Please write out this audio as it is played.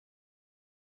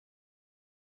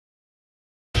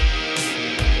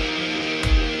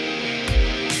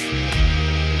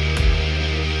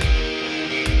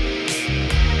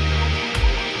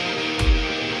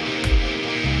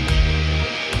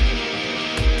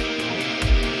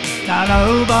Now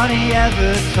nobody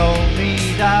ever told me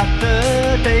that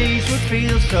the days would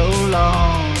feel so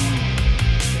long.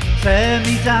 Tear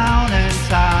me down and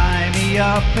tie me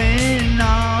up in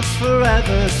knots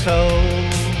forever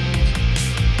told.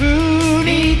 Who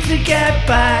needs to get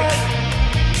back?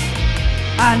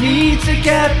 I need to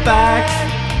get back.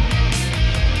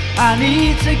 I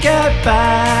need to get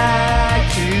back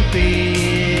to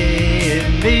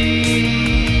being me.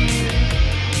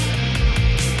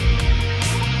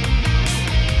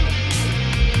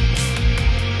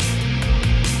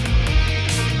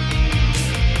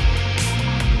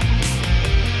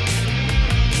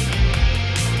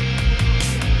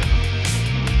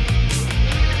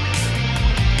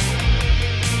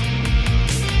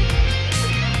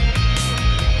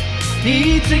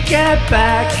 Need to get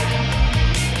back.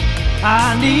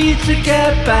 I need to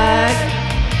get back.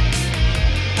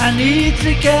 I need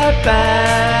to get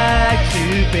back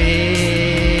to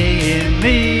being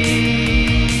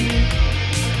me.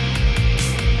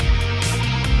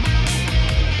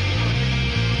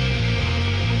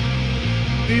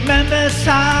 Remember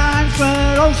times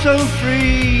were oh so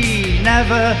free,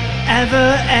 never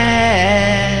ever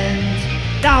end.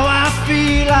 Now I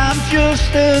feel I'm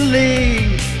just a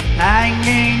link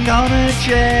hanging on a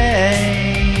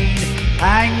chain,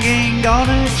 hanging on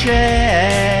a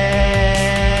chain.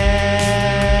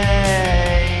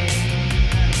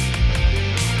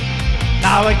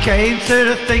 Now I came to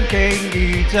the thinking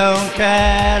you don't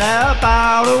care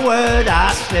about a word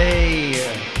I say.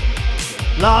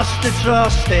 Lost the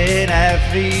trust in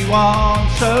everyone,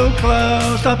 so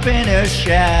closed up in a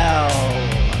shell.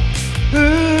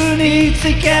 Who needs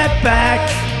to get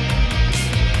back?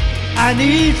 I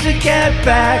need to get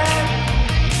back.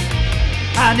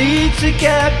 I need to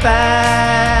get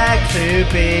back to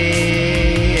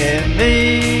being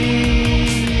me.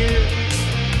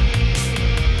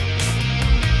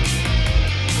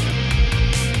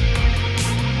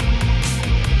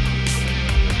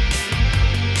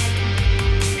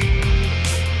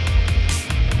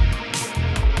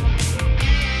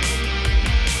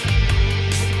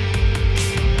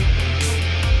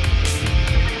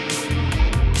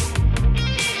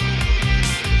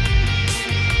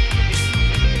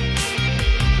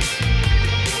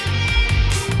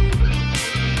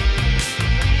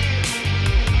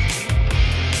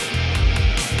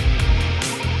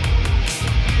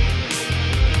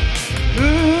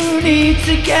 Need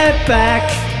to get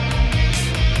back.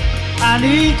 I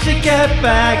need to get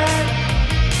back.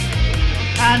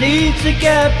 I need to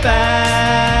get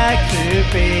back to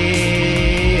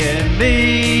being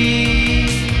me.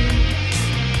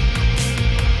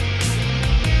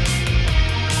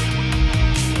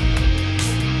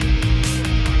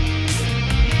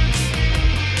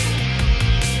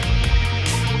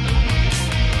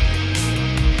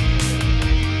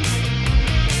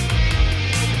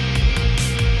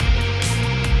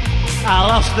 I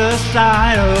lost the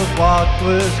sight of what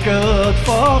was good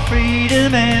for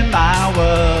freedom in my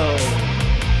world.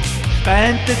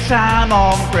 Spent the time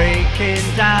on breaking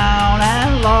down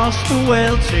and lost the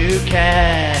will to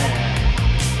care.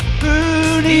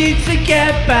 Who needs to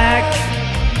get back?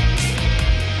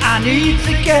 I need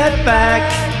to get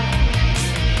back.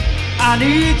 I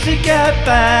need to get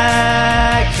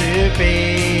back to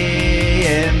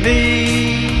being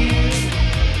me.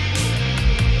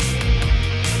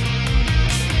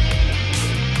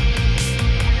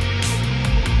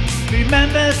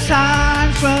 Remember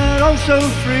times were oh so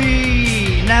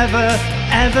free, never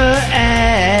ever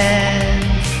end.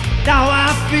 Now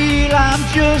I feel I'm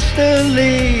just a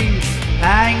link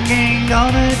hanging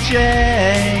on a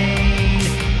chain,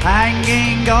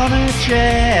 hanging on a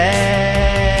chain.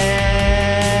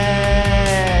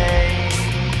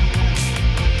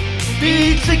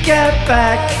 Need to get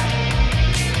back.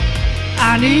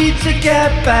 I need to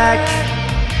get back.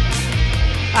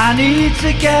 I need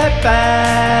to get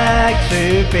back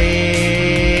to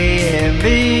being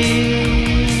me.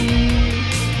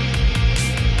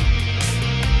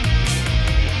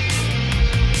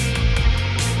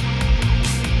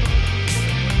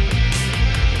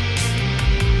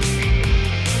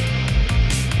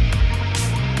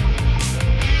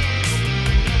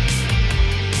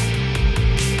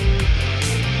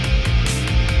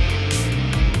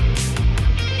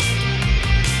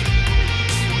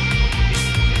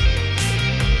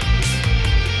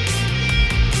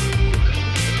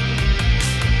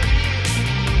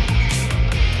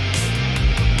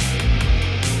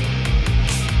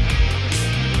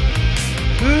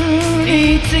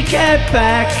 Need to get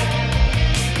back.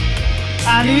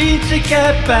 I need to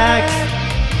get back.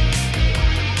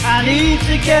 I need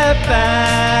to get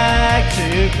back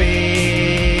to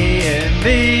being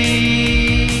me.